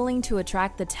struggling to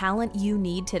attract the talent you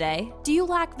need today? Do you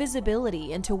lack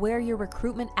visibility into where your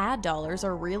recruitment ad dollars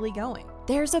are really going?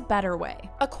 There's a better way.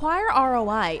 Acquire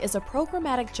ROI is a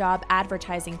programmatic job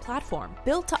advertising platform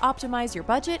built to optimize your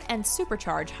budget and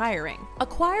supercharge hiring.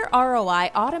 Acquire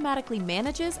ROI automatically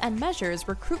manages and measures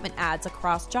recruitment ads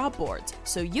across job boards,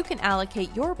 so you can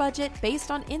allocate your budget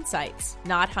based on insights,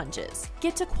 not hunches.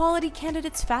 Get to quality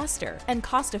candidates faster and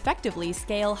cost-effectively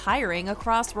scale hiring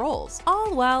across roles,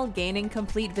 all while gaining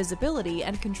complete visibility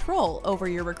and control over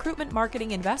your recruitment marketing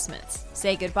investments.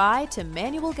 Say goodbye to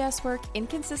manual guesswork,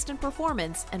 inconsistent performance,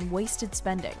 and wasted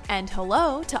spending. And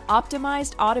hello to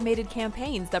optimized automated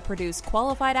campaigns that produce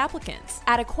qualified applicants.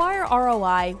 At Acquire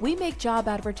ROI, we make job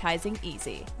advertising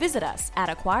easy. Visit us at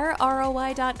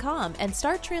acquireroi.com and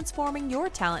start transforming your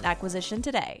talent acquisition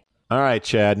today. All right,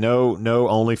 Chad, no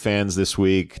OnlyFans this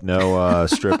week, no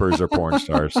strippers or porn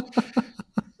stars.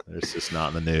 It's just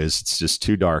not in the news. It's just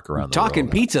too dark around the world. Talking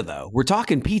pizza, though. We're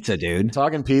talking pizza, dude.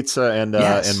 Talking pizza and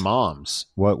moms.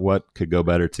 What could go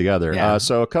better together? Yeah.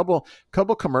 So a couple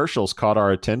commercials caught our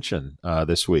attention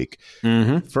this week.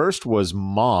 First was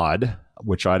Mod,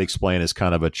 which I'd explain is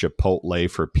kind of a Chipotle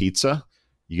for pizza.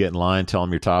 You get in line, tell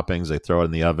them your toppings, they throw it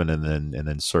in the oven, and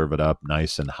then serve it up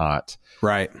nice and hot.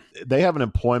 Right. They have an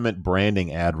employment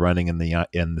branding ad running in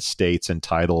the States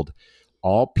entitled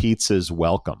 "All Pizzas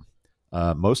Welcome."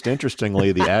 Most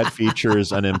interestingly, the ad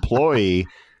features an employee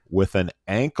with an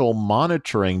ankle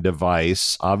monitoring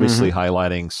device, obviously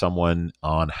highlighting someone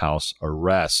on house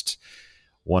arrest.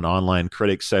 One online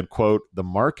critic said, quote, "The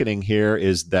marketing here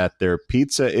is that their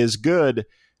pizza is good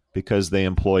because they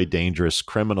employ dangerous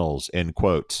criminals," end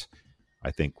quote.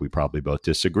 I think we probably both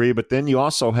disagree. But then you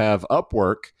also have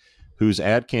Upwork, whose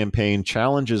ad campaign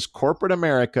challenges corporate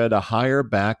America to hire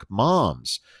back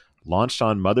moms. Launched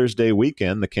on Mother's Day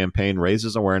weekend, the campaign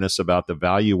raises awareness about the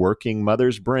value working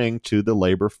mothers bring to the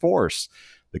labor force.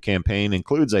 The campaign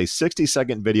includes a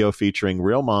 60-second video featuring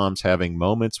real moms having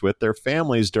moments with their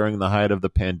families during the height of the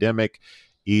pandemic,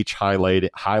 each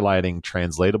highlighting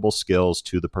translatable skills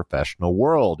to the professional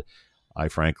world. I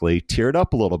frankly teared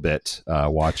up a little bit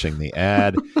watching the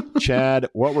ad. Chad,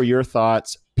 what were your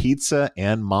thoughts? Pizza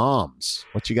and moms.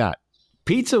 What you got?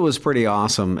 Pizza was pretty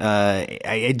awesome.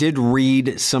 I did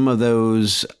read some of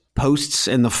those posts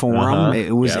in the forum.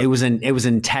 It was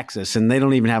in Texas, and they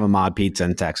don't even have a mod pizza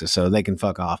in Texas, so they can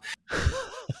fuck off.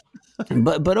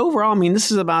 But overall, I mean,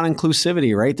 this is about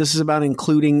inclusivity, right? This is about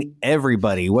including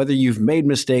everybody. Whether you've made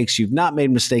mistakes, you've not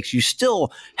made mistakes, you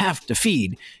still have to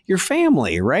feed your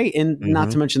family, right? And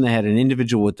not to mention they had an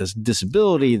individual with this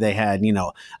disability. They had,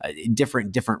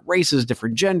 different races,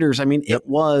 different genders. I mean, it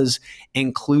was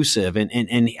inclusive. And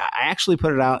I actually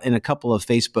put it out in a couple of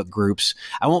Facebook groups.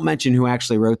 I won't mention who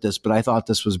actually wrote this, but I thought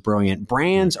this was brilliant.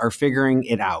 Brands are figuring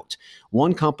it out.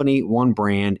 One company, one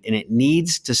brand, and it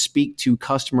needs to speak to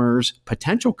customers,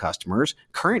 potential customers,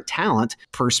 current talent,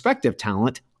 prospective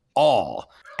talent, all.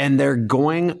 And they're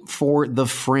going for the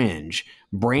fringe.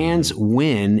 Brands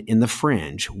win in the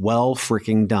fringe. Well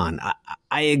freaking done.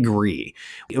 I agree.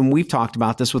 And we've talked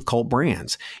about this with cult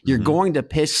brands. You're going to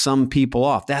piss some people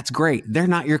off. That's great. They're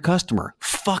not your customer.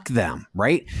 Fuck them,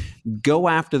 right? Go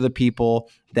after the people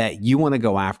that you want to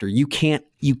go after. You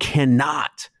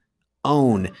cannot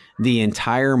own the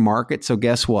entire market. So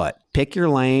guess what? Pick your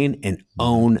lane and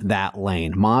own that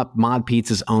lane. Mod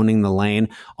Pizza's owning the lane.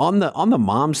 On the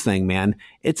moms thing, man,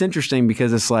 it's interesting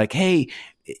because it's like, hey,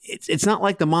 it's not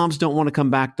like the moms don't want to come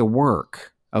back to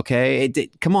work. Okay.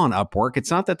 Come on, Upwork.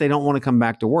 It's not that they don't want to come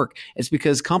back to work. It's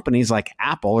because companies like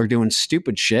Apple are doing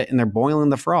stupid shit and they're boiling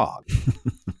the frog.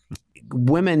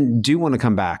 Women do want to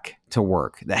come back to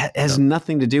work. That has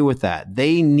nothing to do with that.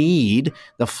 They need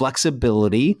the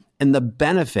flexibility and the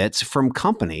benefits from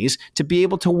companies to be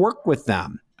able to work with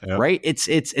them. Yep. Right?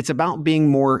 It's about being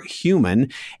more human,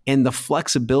 and the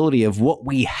flexibility of what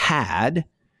we had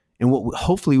and what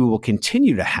hopefully we will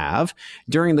continue to have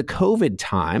during the COVID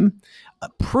time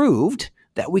proved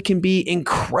that we can be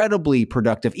incredibly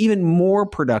productive, even more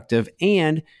productive,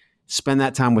 and spend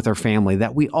that time with our family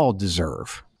that we all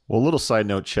deserve. Well, a little side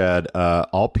note, Chad,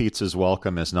 all pizzas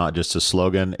welcome is not just a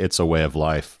slogan, it's a way of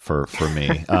life for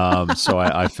me. So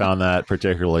I found that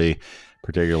particularly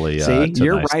see,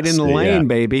 you're nice right in the lane,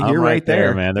 baby. You're right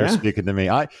there, man. They're speaking to me.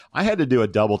 I had to do a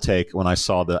double take when I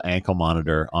saw the ankle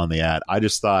monitor on the ad. I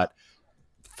just thought,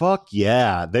 fuck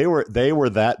yeah, they were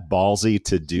that ballsy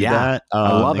to do that.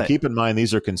 I love it. Keep in mind,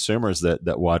 these are consumers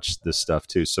that watch this stuff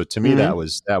too. So to me, that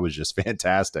was just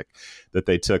fantastic that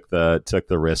they took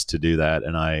the risk to do that,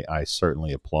 and I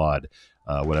certainly applaud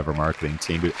whatever marketing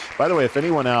team. But by the way, if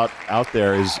anyone out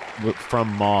there is from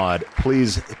Mod,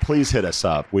 please hit us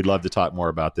up. We'd love to talk more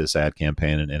about this ad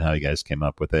campaign and how you guys came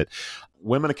up with it.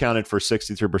 Women accounted for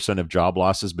 63% of job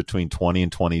losses between 20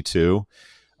 and 22.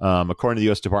 According to the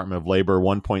U.S. Department of Labor,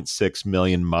 1.6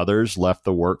 million mothers left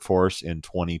the workforce in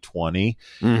 2020.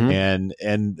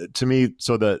 And to me,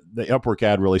 so the Upwork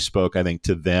ad really spoke, I think,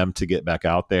 to them to get back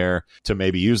out there, to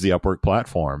maybe use the Upwork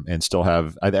platform and still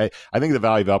have, I think the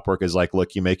value of Upwork is like,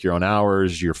 look, you make your own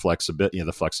hours, your flexibility,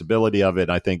 the flexibility of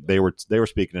it. I think they were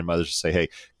speaking to mothers to say, hey,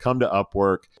 come to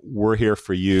Upwork. We're here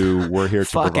for you. We're here to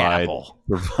provide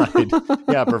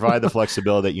the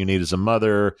flexibility that you need as a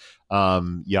mother.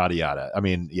 Yada yada. I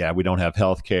mean, yeah, we don't have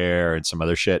health care and some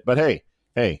other shit, but hey,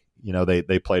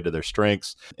 they play to their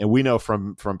strengths. And we know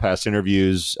from past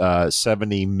interviews,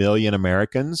 70 million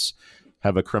Americans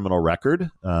have a criminal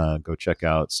record. Go check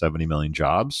out 70 Million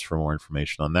Jobs for more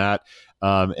information on that.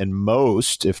 And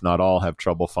most, if not all, have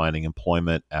trouble finding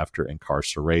employment after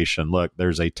incarceration. Look,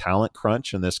 there's a talent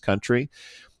crunch in this country.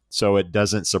 So it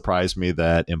doesn't surprise me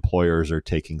that employers are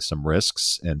taking some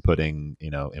risks and putting,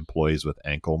 employees with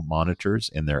ankle monitors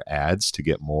in their ads to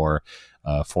get more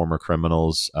former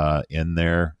criminals in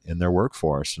their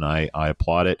workforce. And I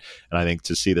applaud it. And I think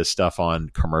to see this stuff on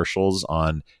commercials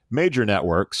on major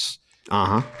networks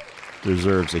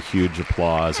deserves a huge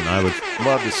applause. And I would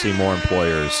love to see more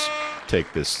employers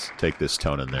take this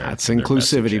tone in there. That's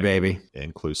inclusivity, baby.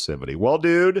 Inclusivity. Well,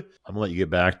 dude, I'm gonna let you get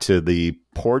back to the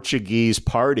Portuguese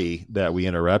party that we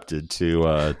interrupted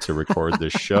to record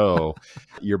this show.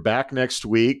 You're back next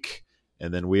week,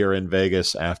 and then we are in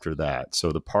Vegas after that.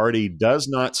 So the party does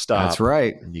not stop. That's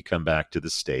right. And you come back to the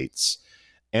States.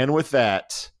 And with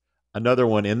that, another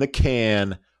one in the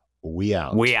can. We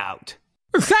out. We out.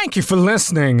 Thank you for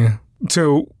listening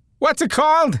to, what's it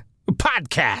called?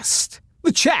 podcast.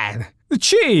 The Chad, the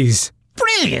Cheese,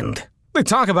 brilliant. They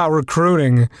talk about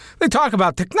recruiting. They talk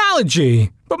about technology.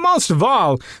 But most of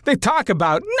all, they talk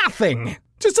about nothing.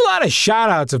 Just a lot of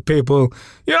shout-outs of people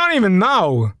you don't even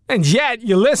know. And yet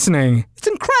you're listening. It's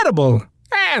incredible.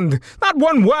 And not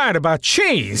one word about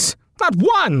cheese. Not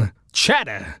one.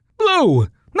 Cheddar, blue,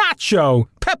 nacho,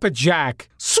 pepper jack,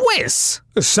 Swiss.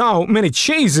 So many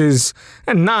cheeses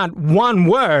and not one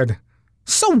word.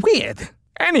 So weird.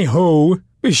 Anywho,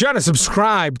 be sure to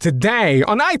subscribe today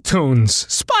on iTunes,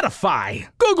 Spotify,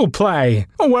 Google Play,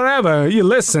 or wherever you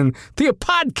listen to your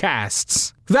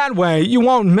podcasts. That way you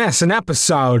won't miss an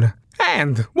episode.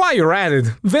 And while you're at it,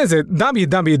 visit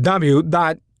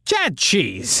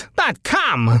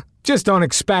www.chadcheese.com. Just don't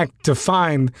expect to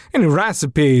find any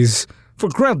recipes for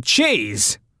grilled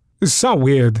cheese. It's so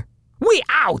weird. We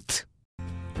out!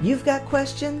 You've got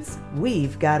questions,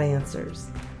 we've got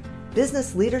answers.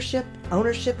 Business leadership,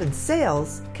 ownership, and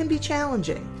sales can be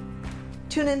challenging.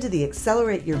 Tune into the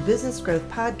Accelerate Your Business Growth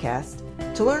podcast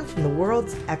to learn from the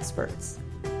world's experts.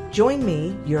 Join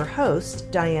me, your host,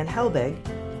 Diane Helbig,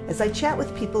 as I chat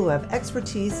with people who have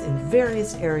expertise in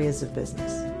various areas of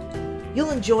business.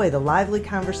 You'll enjoy the lively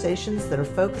conversations that are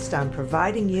focused on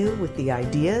providing you with the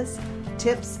ideas,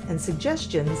 tips, and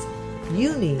suggestions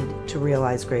you need to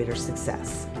realize greater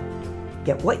success.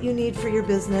 Get what you need for your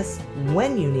business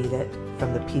when you need it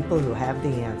from the people who have the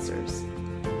answers.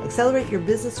 Accelerate Your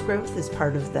Business Growth is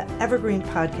part of the Evergreen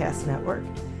Podcast Network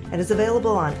and is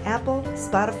available on Apple,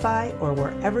 Spotify, or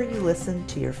wherever you listen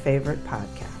to your favorite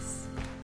podcast.